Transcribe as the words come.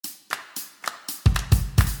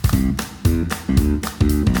Hi,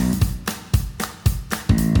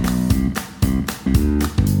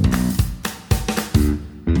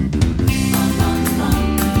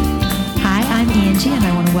 I'm Angie, and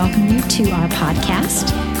I want to welcome you to our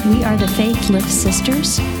podcast. We are the Faith Lift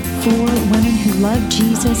Sisters, for women who love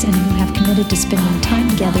Jesus and who have committed to spending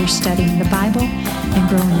time together studying the Bible and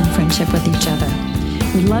growing in friendship with each other.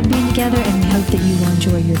 We love being together, and we hope that you will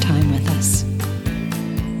enjoy your time with us.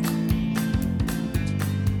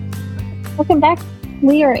 Welcome back.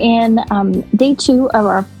 We are in day 2 of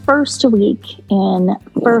our first week in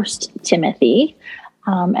 1 Timothy.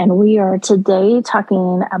 And we are today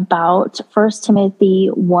talking about 1 Timothy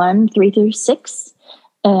 1, 3 through 6.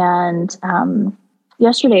 And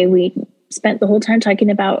yesterday we spent the whole time talking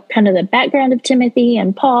about kind of the background of Timothy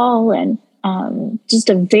and Paul, and just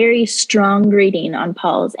a very strong greeting on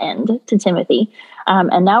Paul's end to Timothy.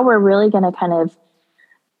 And now we're really going to kind of,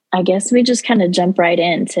 I guess we just kind of jump right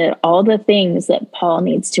into all the things that Paul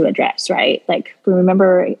needs to address, right? Like,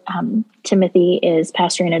 remember, Timothy is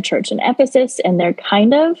pastoring a church in Ephesus, and they're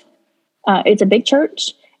kind of, it's a big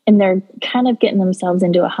church, and they're kind of getting themselves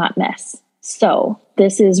into a hot mess. So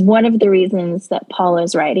this is one of the reasons that Paul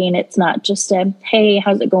is writing. It's not just a, hey,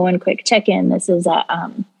 how's it going? Quick check-in. This is a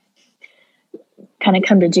kind of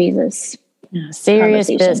come to Jesus. Serious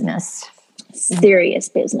business. Serious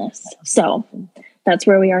business. So that's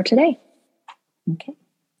where we are today. Okay.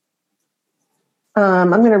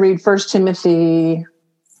 I'm going to read 1 Timothy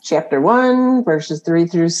chapter 1, verses 3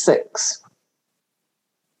 through 6.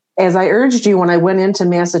 As I urged you when I went into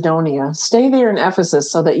Macedonia, stay there in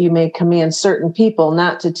Ephesus so that you may command certain people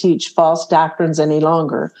not to teach false doctrines any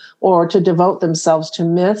longer, or to devote themselves to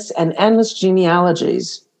myths and endless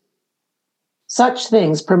genealogies. Such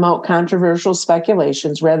things promote controversial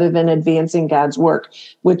speculations rather than advancing God's work,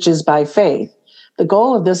 which is by faith. The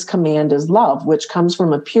goal of this command is love, which comes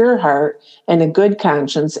from a pure heart and a good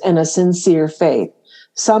conscience and a sincere faith.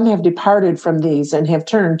 Some have departed from these and have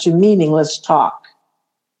turned to meaningless talk.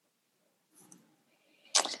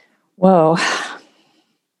 Whoa.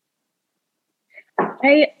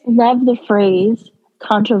 I love the phrase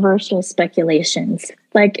controversial speculations.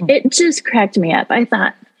 Like, it just cracked me up. I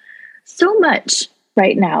thought, so much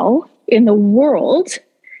right now in the world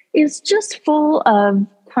is just full of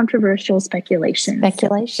controversial speculation. Yeah.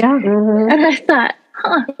 Mm-hmm. And I thought,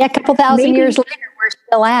 Yeah, a couple thousand years later, we're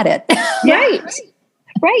still at it.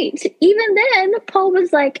 Right. Even then, Paul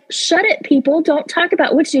was like, shut it, people. Don't talk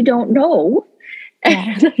about what you don't know.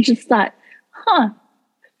 Yeah. And I just thought,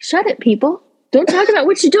 shut it, people. Don't talk about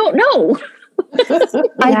what you don't know.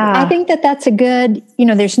 I think that's a good,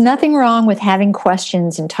 there's nothing wrong with having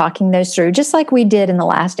questions and talking those through, just like we did in the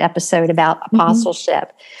last episode about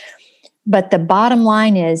apostleship. But the bottom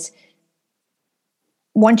line is,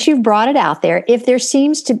 once you've brought it out there, if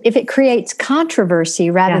it creates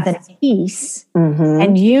controversy rather than peace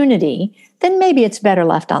and unity, then maybe it's better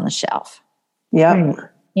left on the shelf. Yeah. Right.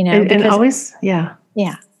 And always, Yeah.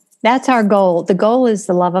 That's our goal. The goal is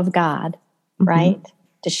the love of God, right?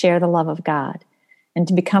 To share the love of God and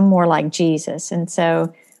to become more like Jesus. And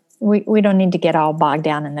so we don't need to get all bogged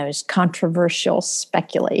down in those controversial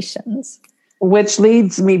speculations. Which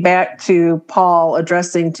leads me back to Paul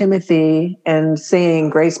addressing Timothy and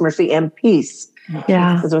saying grace, mercy, and peace.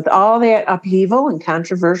 Yeah. Because with all that upheaval and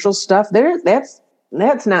controversial stuff, that's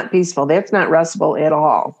not peaceful. That's not restful at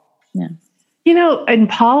all. Yeah. And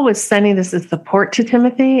Paul was sending this as support to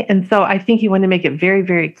Timothy. And so I think he wanted to make it very,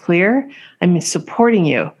 very clear. I'm supporting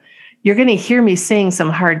you. You're going to hear me saying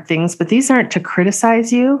some hard things, but these aren't to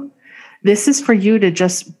criticize you. This is for you to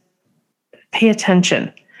just pay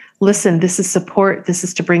attention. Listen, this is support. This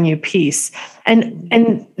is to bring you peace.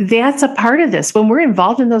 And that's a part of this. When we're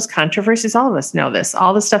involved in those controversies, all of us know this,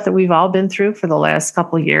 all the stuff that we've all been through for the last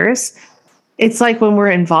couple of years. It's like when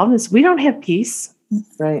we're involved in this, we don't have peace.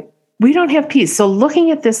 Right. We don't have peace. So looking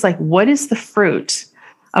at this, like, what is the fruit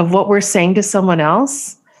of what we're saying to someone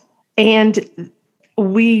else? And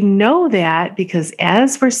we know that because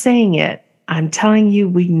as we're saying it, I'm telling you,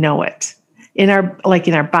 we know it. In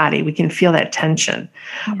our body, we can feel that tension,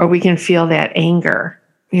 or we can feel that anger,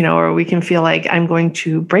 or we can feel like I'm going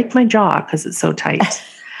to break my jaw because it's so tight.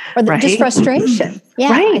 Or just frustration.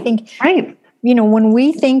 Yeah, right. I think, right. When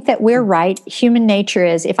we think that we're right, human nature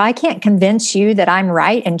is, if I can't convince you that I'm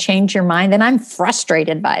right and change your mind, then I'm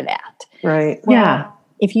frustrated by that. Right. Well,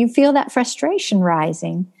 if you feel that frustration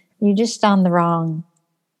rising, you're just on the wrong,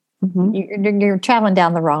 you're traveling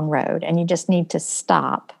down the wrong road, and you just need to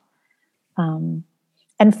stop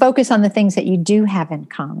and focus on the things that you do have in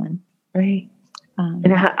common. Right.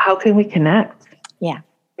 And how can we connect? Yeah.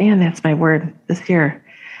 Man, that's my word this year,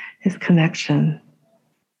 is connection.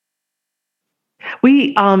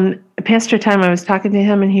 We, Pastor Time, I was talking to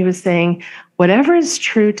him and he was saying, whatever is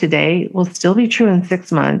true today will still be true in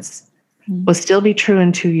 6 months, will still be true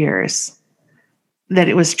in 2 years, that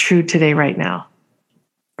it was true today, right now.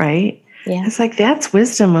 Right? Yeah. It's like, that's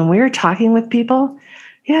wisdom. When we're talking with people,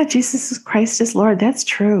 yeah, Jesus Christ is Lord. That's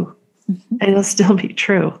true. Mm-hmm. And it'll still be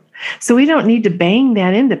true. So we don't need to bang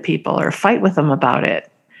that into people or fight with them about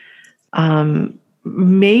it.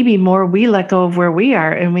 Maybe more we let go of where we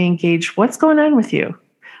are and we engage, what's going on with you?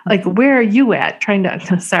 Like, where are you at? Trying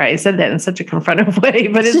to, sorry, I said that in such a confrontive way,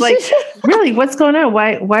 but it's like, really, what's going on?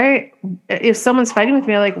 Why, if someone's fighting with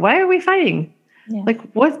me, I'm like, why are we fighting? Yeah. Like,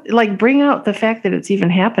 what, like, bring out the fact that it's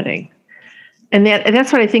even happening. And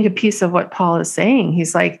that's what I think a piece of what Paul is saying.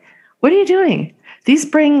 He's like, what are you doing? These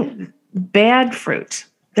bring bad fruit.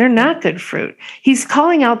 They're not good fruit. He's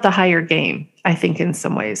calling out the higher game, I think, in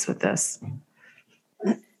some ways with this.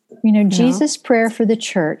 Jesus' prayer for the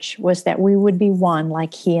church was that we would be one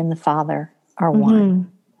like he and the Father are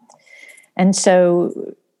one. And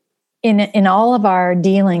so in all of our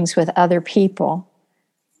dealings with other people,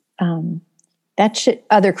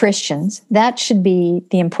 other Christians, that should be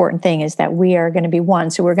the important thing, is that we are going to be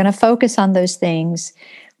one. So we're going to focus on those things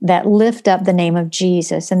that lift up the name of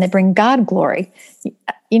Jesus and that bring God glory.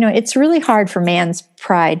 It's really hard for man's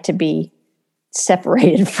pride to be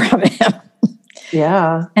separated from him.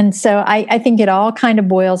 Yeah. And so I think it all kind of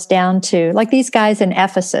boils down to, like these guys in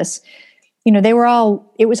Ephesus,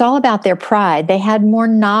 it was all about their pride. They had more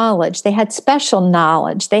knowledge. They had special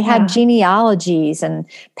knowledge. They had genealogies and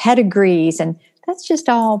pedigrees, and that's just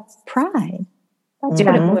all pride. That's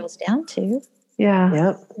what it boils down to. Yeah.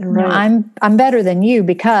 Yep. Right. I'm better than you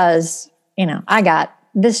because, I got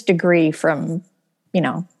this degree from,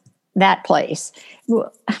 that place.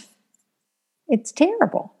 It's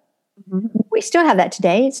terrible. Mm-hmm. We still have that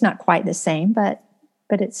today. It's not quite the same, but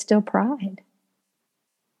it's still pride.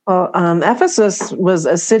 Well, Ephesus was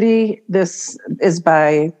a city. This is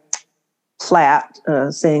by Platt,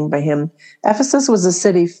 saying by him, Ephesus was a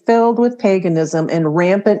city filled with paganism and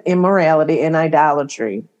rampant immorality and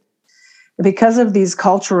idolatry. Because of these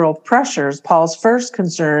cultural pressures, Paul's first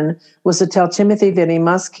concern was to tell Timothy that he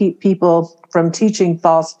must keep people from teaching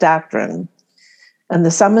false doctrine. And the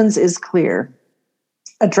summons is clear.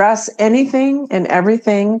 Address anything and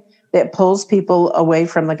everything that pulls people away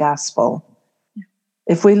from the gospel.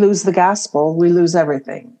 If we lose the gospel, we lose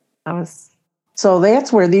everything. So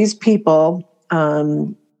that's where these people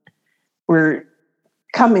were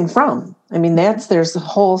coming from. I mean, there's a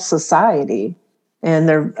whole society, and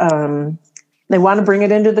they want to bring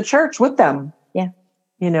it into the church with them. Yeah.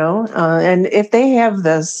 And if they have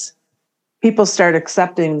this, people start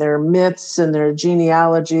accepting their myths and their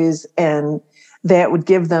genealogies, and that would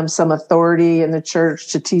give them some authority in the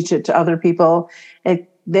church to teach it to other people.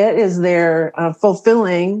 That is their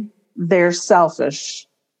fulfilling their selfish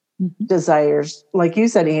desires. Like you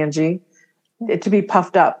said, Angie, to be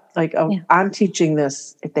puffed up. Like, I'm teaching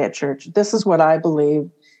this at that church. This is what I believe.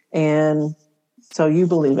 And so you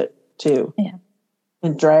believe it too. Yeah.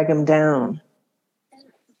 And drag them down.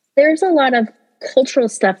 There's a lot of cultural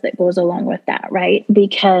stuff that goes along with that, right?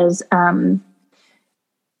 Because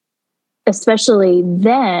especially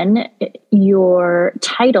then, your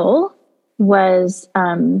title was,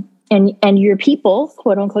 and your people,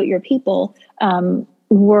 quote unquote, your people,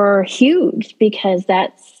 were huge, because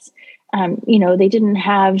that's, they didn't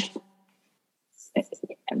have, I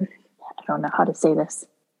don't know how to say this.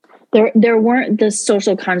 There weren't the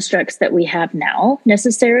social constructs that we have now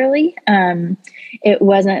necessarily. It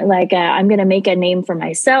wasn't like I'm going to make a name for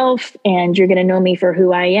myself and you're going to know me for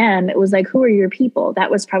who I am. It was like, who are your people? That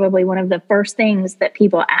was probably one of the first things that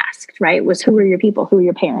people asked, right? Was, who are your people? Who are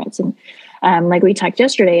your parents? And like we talked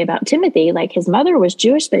yesterday about Timothy, like his mother was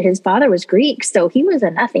Jewish, but his father was Greek. So he was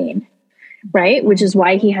a nothing, right? Which is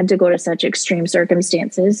why he had to go to such extreme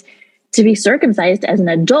circumstances to be circumcised as an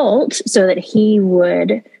adult so that he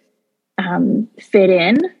would fit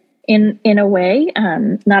in a way,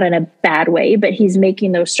 not in a bad way, but he's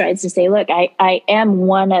making those strides to say, look, I am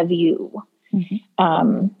one of you.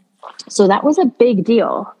 Mm-hmm. So that was a big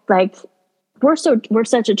deal. Like we're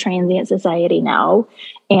such a transient society now,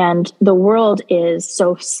 and the world is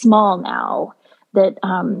so small now that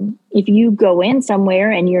if you go in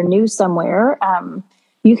somewhere and you're new somewhere,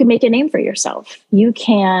 you can make a name for yourself. You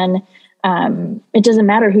can. It doesn't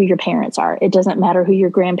matter who your parents are. It doesn't matter who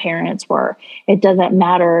your grandparents were. It doesn't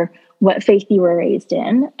matter what faith you were raised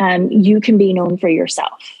in. You can be known for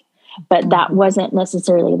yourself, but that wasn't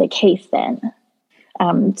necessarily the case then.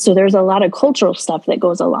 So there's a lot of cultural stuff that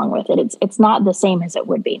goes along with it. It's not the same as it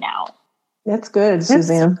would be now. That's good,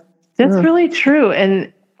 Suzanne. That's really true.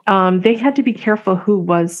 And they had to be careful who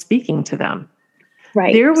was speaking to them.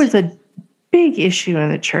 Right. There was a big issue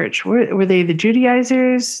in the church. Were they the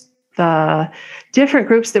Judaizers, the different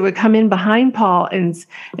groups that would come in behind Paul and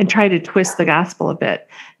try to twist the gospel a bit?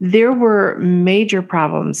 There were major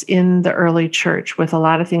problems in the early church with a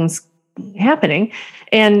lot of things happening,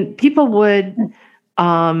 and people would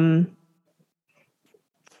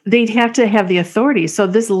they'd have to have the authority. So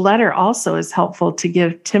this letter also is helpful to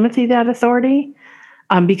give Timothy that authority,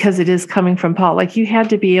 because it is coming from Paul. Like, you had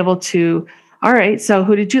to be able to, all right, so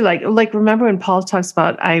who did you like? Like, remember when Paul talks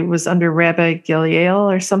about, I was under Rabbi Gamaliel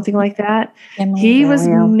or something like that? He was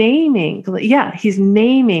naming, he's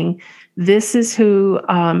naming, this is who,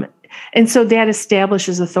 and so that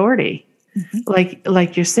establishes authority,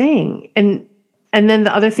 like you're saying. And then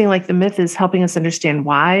the other thing, like the myth, is helping us understand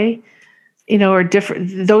why, or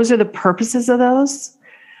different, those are the purposes of those.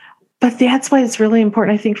 But that's why it's really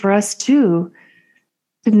important, I think, for us too,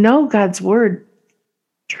 to know God's word,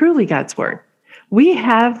 truly God's word. We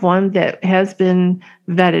have one that has been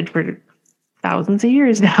vetted for thousands of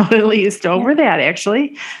years now, at least over that,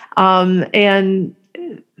 actually. And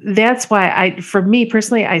that's why for me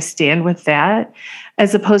personally, I stand with that,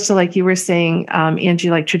 as opposed to, like you were saying, Angie,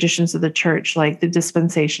 like traditions of the church, like the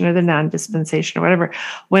dispensation or the non-dispensation or whatever.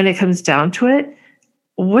 When it comes down to it,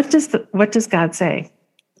 what does God say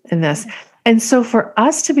in this? And so for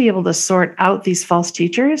us to be able to sort out these false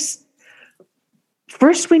teachers,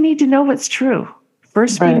 first we need to know what's true.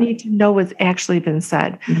 First, we need to know what's actually been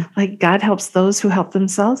said. Like, God helps those who help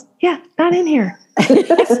themselves. Yeah, not in here.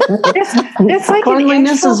 It's like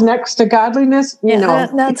cleanliness is next to godliness.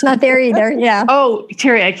 That's not there either. Yeah. Oh,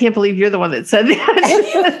 Terry, I can't believe you're the one that said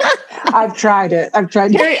that. I've tried it.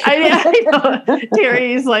 Terry, I know.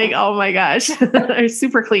 Terry's like, oh my gosh,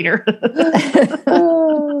 super cleaner.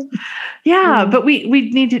 But we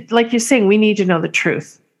need to, like you're saying, we need to know the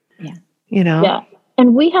truth. Yeah. Yeah.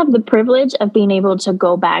 And we have the privilege of being able to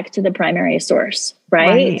go back to the primary source,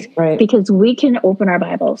 right? Because we can open our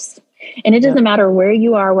Bibles. And it doesn't matter where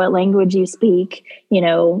you are, what language you speak,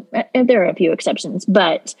 and there are a few exceptions,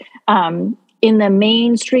 but in the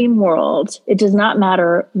mainstream world, it does not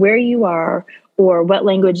matter where you are or what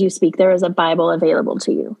language you speak, there is a Bible available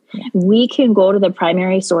to you. Yeah. We can go to the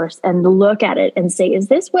primary source and look at it and say, is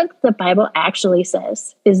this what the Bible actually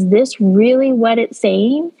says? Is this really what it's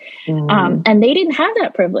saying? And they didn't have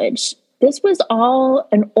that privilege. This was all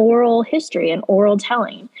an oral history, an oral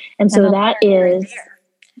telling. And so that is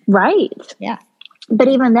right. Yeah. But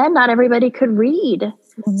even then, not everybody could read.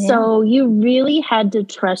 Yeah. So you really had to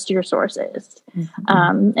trust your sources.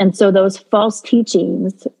 And so those false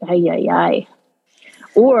teachings,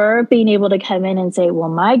 or being able to come in and say, well,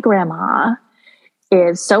 my grandma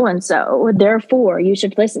is so-and-so, therefore you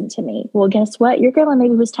should listen to me. Well, guess what? Your grandma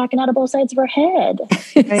maybe was talking out of both sides of her head.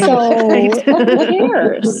 So who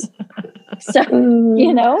cares? So,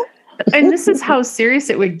 And this is how serious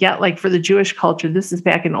it would get. Like, for the Jewish culture, this is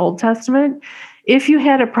back in Old Testament. If you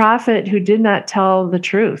had a prophet who did not tell the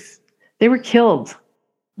truth, they were killed.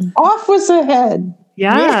 Off with the head.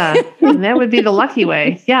 Yeah. And that would be the lucky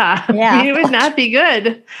way. Yeah. It would not be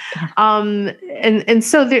good. And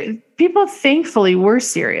so people thankfully were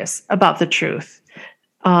serious about the truth,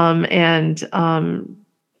 and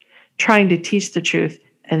trying to teach the truth.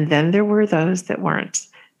 And then there were those that weren't.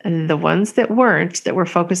 And the ones that weren't, that were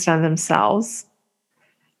focused on themselves,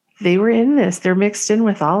 they were in this. They're mixed in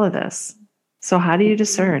with all of this. So how do you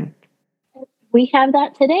discern? We have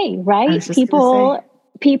that today, right?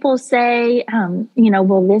 People say,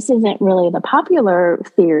 well, this isn't really the popular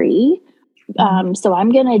theory. So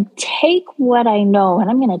I'm going to take what I know and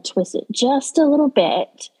I'm going to twist it just a little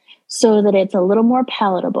bit so that it's a little more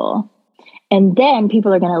palatable. And then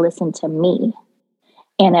people are going to listen to me.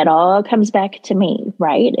 And it all comes back to me,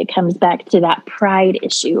 right? It comes back to that pride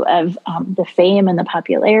issue of the fame and the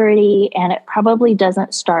popularity. And it probably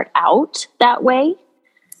doesn't start out that way,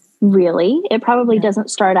 really. It probably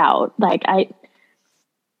doesn't start out like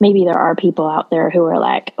maybe there are people out there who are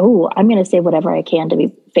like, oh, I'm going to say whatever I can to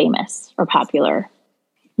be famous or popular.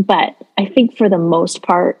 But I think for the most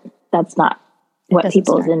part, that's not what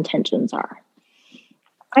people's intentions are.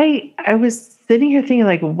 I was sitting here thinking,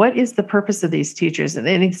 like, what is the purpose of these teachers? And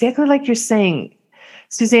exactly like you're saying,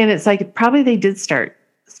 Suzanne, it's like probably they did start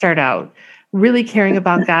out really caring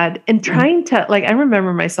about God and trying to, like, I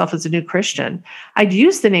remember myself as a new Christian. I'd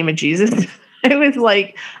use the name of Jesus. It was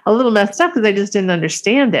like a little messed up because I just didn't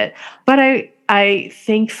understand it. But I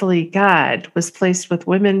thankfully, God was placed with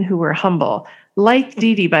women who were humble, like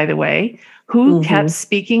Dee Dee, by the way, who kept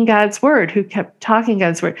speaking God's word, who kept talking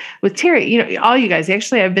God's word. With Terry, all you guys,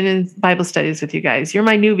 actually, I've been in Bible studies with you guys. You're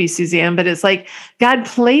my newbie, Suzanne, but it's like God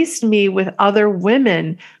placed me with other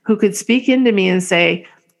women who could speak into me and say,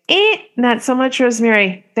 not so much,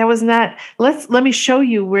 Rosemary. That was not, let me show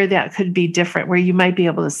you where that could be different, where you might be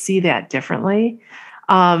able to see that differently.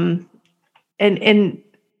 And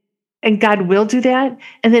God will do that.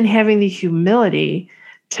 And then having the humility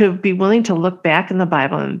to be willing to look back in the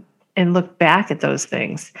Bible and look back at those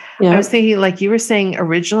things. Yeah. I was thinking, like you were saying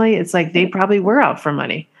originally, it's like they probably were out for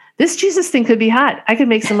money. This Jesus thing could be hot. I could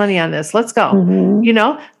make some money on this. Let's go.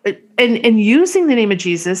 And using the name of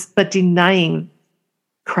Jesus, but denying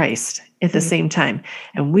Christ at the same time.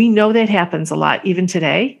 And we know that happens a lot, even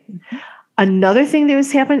today. Another thing that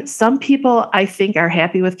has happened, some people, I think, are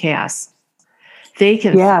happy with chaos. They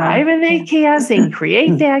can thrive in that chaos. They can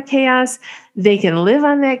create that chaos. They can live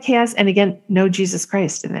on that chaos. And again, know Jesus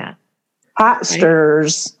Christ in that. Pot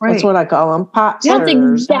stirrers. Right. That's what I call them. Pot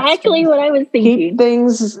stirers. That's exactly what I was thinking. Keep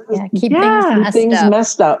things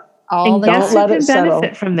messed up. Don't let it settle.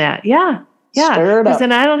 Benefit from that. Yeah. Because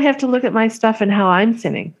then I don't have to look at my stuff and how I'm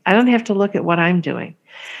sinning. I don't have to look at what I'm doing.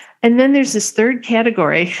 And then there's this third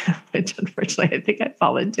category, which unfortunately I think I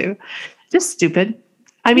fall into, just stupid.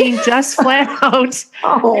 I mean, just flat out.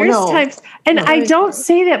 There's times, and I don't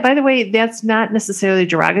say that, by the way, that's not necessarily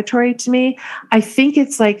derogatory to me. I think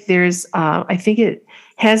it's like I think it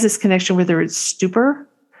has this connection with the word stupor.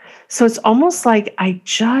 So it's almost like I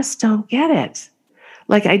just don't get it.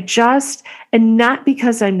 Like and not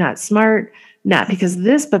because I'm not smart, not because of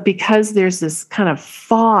this, but because there's this kind of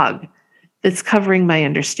fog that's covering my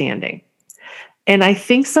understanding. And I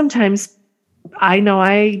think sometimes I know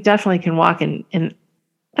I definitely can walk in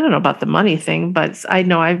I don't know about the money thing, but I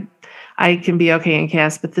know I can be okay in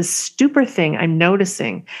chaos. But this stupor thing I'm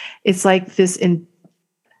noticing, it's like this.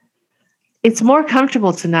 It's more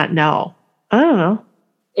comfortable to not know. I don't know,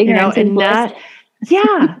 ignorance and not.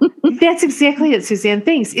 Yeah, that's exactly it, Suzanne.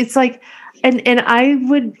 Thanks. It's like, and I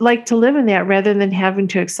would like to live in that rather than having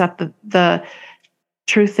to accept the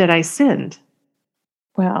truth that I sinned.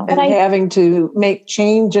 Well, and having to make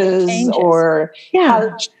changes. Or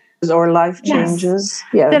or life changes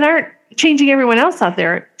that aren't changing everyone else out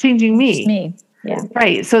there, changing me. Just me. Yeah.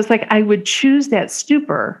 Right. So it's like I would choose that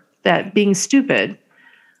stupor, that being stupid,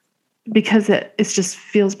 because it just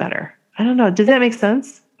feels better. I don't know. Does that make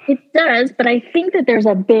sense? It does, but I think that there's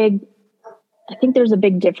a big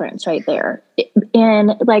difference right there.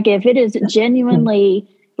 And like if it is genuinely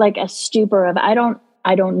like a stupor of I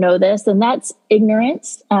don't know this, and that's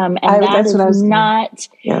ignorance. And that is not,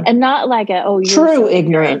 and not like you're true so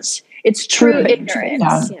ignorance. It's true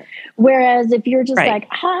ignorance. Yeah. Whereas if you're just like,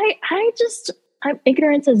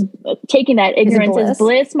 ignorance is taking that ignorance is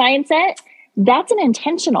bliss mindset. That's an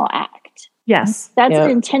intentional act. Yes. That's an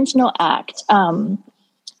intentional act.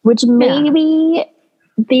 Which maybe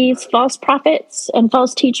these false prophets and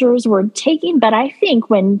false teachers were taking, but I think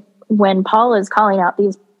when Paul is calling out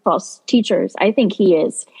these false teachers, I think he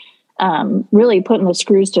is really putting the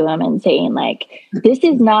screws to them and saying, like, this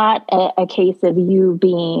is not a case of you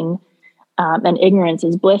being an ignorance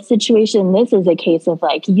is bliss situation. This is a case of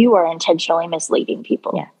like you are intentionally misleading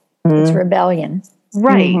people. Yeah, it's rebellion,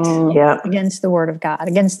 right? Yeah, against the word of God,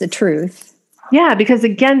 against the truth. Yeah, because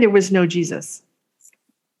again, there was no Jesus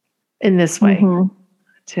in this way,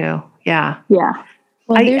 too. Yeah, yeah.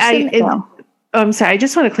 Well, I'm sorry. I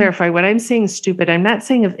just want to clarify when I'm saying stupid, I'm not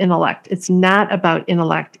saying of intellect. It's not about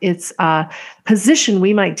intellect. It's a position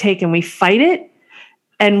we might take and we fight it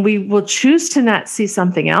and we will choose to not see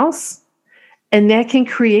something else. And that can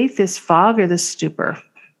create this fog or this stupor.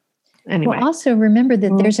 Anyway. Well, also remember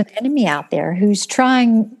that there's an enemy out there who's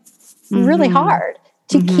trying really hard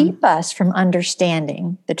to keep us from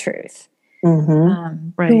understanding the truth.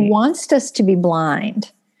 Who wants us to be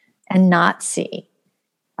blind and not see.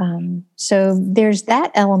 So there's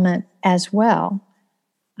that element as well.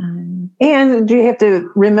 And you have to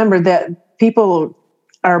remember that people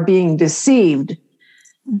are being deceived.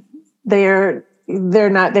 They're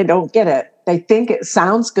not, they don't get it. They think it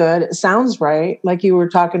sounds good. It sounds right. Like you were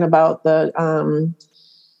talking about the,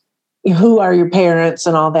 who are your parents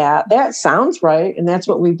and all that. That sounds right. And that's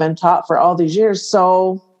what we've been taught for all these years.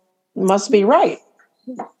 So it must be right.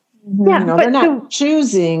 Yeah, they're not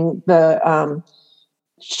choosing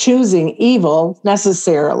choosing evil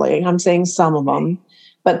necessarily. I'm saying some of them,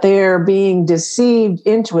 but they're being deceived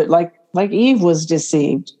into it, like Eve was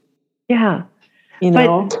deceived. Yeah,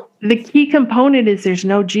 But the key component is there's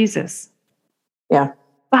no Jesus. Yeah.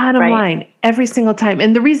 Bottom line, every single time.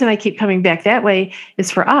 And the reason I keep coming back that way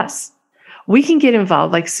is for us. we can get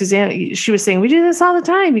involved. Like Suzanne, she was saying, we do this all the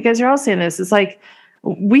time. You guys are all saying this. It's like,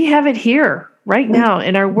 we have it here right now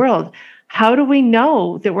in our world. How do we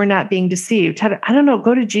know that we're not being deceived? I don't know.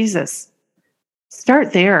 Go to Jesus.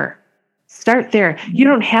 Start there. Start there. You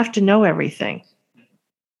don't have to know everything.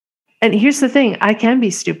 And here's the thing. I can be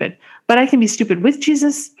stupid, but I can be stupid with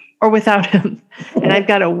Jesus or without him. And I've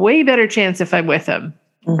got a way better chance if I'm with him,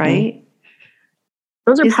 right?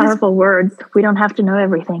 Those are powerful words. We don't have to know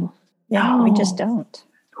everything. No, we just don't.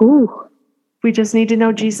 Ooh. We just need to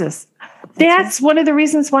know Jesus. That's one of the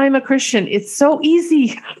reasons why I'm a Christian. It's so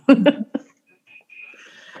easy.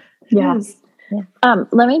 Yeah.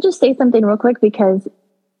 Let me just say something real quick, because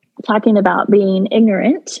talking about being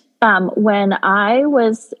ignorant, when I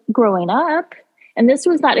was growing up, and this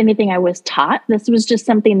was not anything I was taught, this was just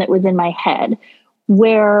something that was in my head,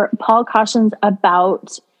 where Paul cautions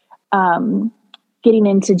about getting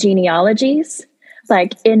into genealogies.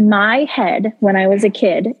 Like in my head when I was a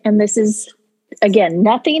kid, and this is, again,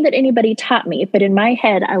 nothing that anybody taught me, but in my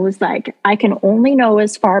head, I was like, I can only know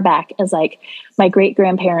as far back as like my great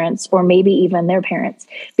grandparents or maybe even their parents,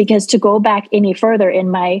 because to go back any further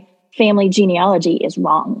in my family genealogy is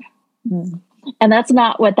wrong. And that's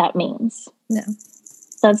not what that means. No,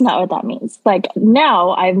 that's not what that means. Like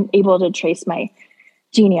now I'm able to trace my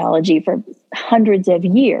genealogy for hundreds of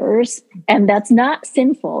years, and that's not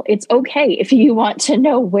sinful. It's okay if you want to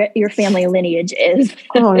know what your family lineage is.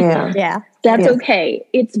 Oh yeah. Yeah. That's okay.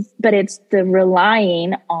 It's the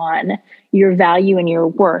relying on your value and your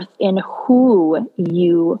worth in who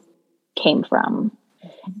you came from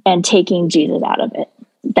and taking Jesus out of it.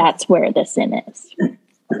 That's where the sin is.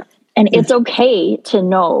 And it's okay to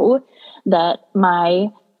know that my,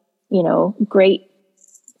 great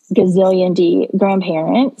gazillion D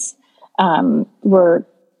grandparents were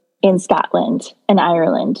in Scotland and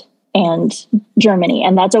Ireland and Germany.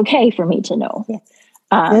 And that's okay for me to know.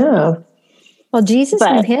 Well, Jesus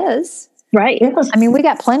knew his. Right. I mean, we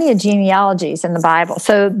got plenty of genealogies in the Bible.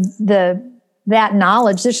 So that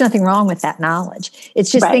knowledge, there's nothing wrong with that knowledge. It's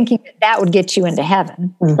just thinking that would get you into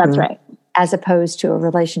heaven. That's right. As opposed to a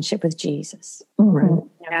relationship with Jesus. Right.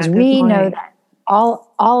 Because we know that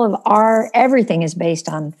all of everything is based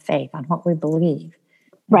on faith, on what we believe.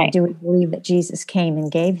 Right. Do we believe that Jesus came and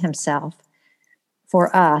gave himself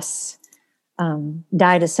for us,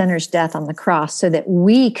 died a sinner's death on the cross so that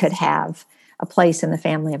we could have a place in the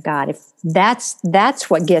family of God? If that's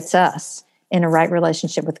what gets us in a right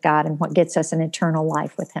relationship with God and what gets us an eternal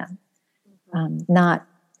life with him, not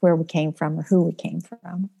where we came from or who we came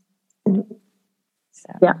from.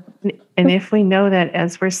 So. Yeah. And if we know that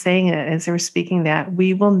as we're saying it, as we're speaking that,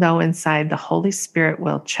 we will know inside the Holy Spirit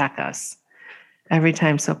will check us every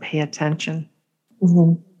time. So pay attention.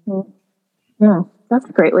 Yeah, that's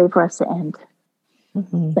a great way for us to end.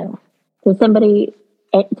 So, does somebody,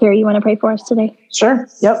 Terry, you want to pray for us today? Sure.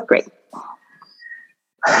 Yep. Great.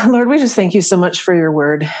 Lord, we just thank you so much for your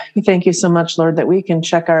word. We thank you so much, Lord, that we can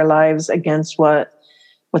check our lives against what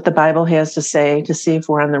the Bible has to say to see if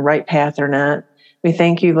we're on the right path or not. We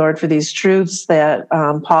thank you, Lord, for these truths that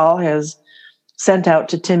Paul has sent out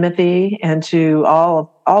to Timothy and to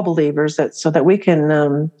all believers, so that we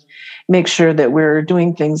can make sure that we're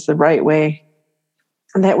doing things the right way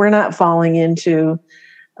and that we're not falling into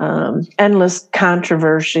endless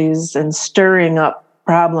controversies and stirring up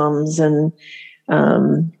problems and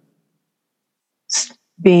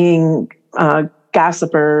being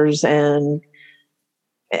gossipers and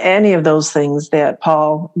any of those things that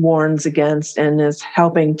Paul warns against and is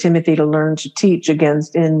helping Timothy to learn to teach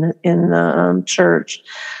against in the church.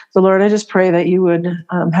 So, Lord, I just pray that you would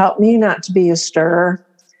help me not to be a stirrer.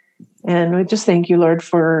 And we just thank you, Lord,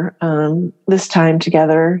 for this time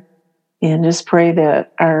together, and just pray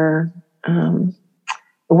that our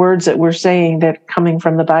words that we're saying that coming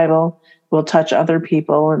from the Bible will touch other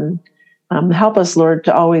people, and help us, Lord,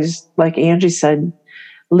 to always, like Angie said,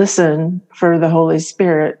 listen for the Holy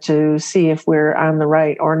Spirit to see if we're on the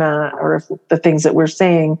right or not, or if the things that we're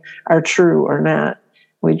saying are true or not.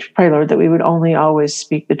 We pray, Lord, that we would only always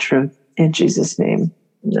speak the truth. In Jesus' name,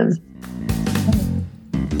 amen.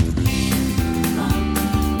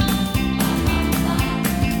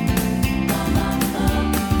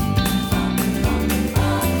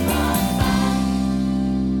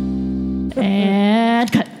 And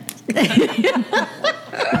cut.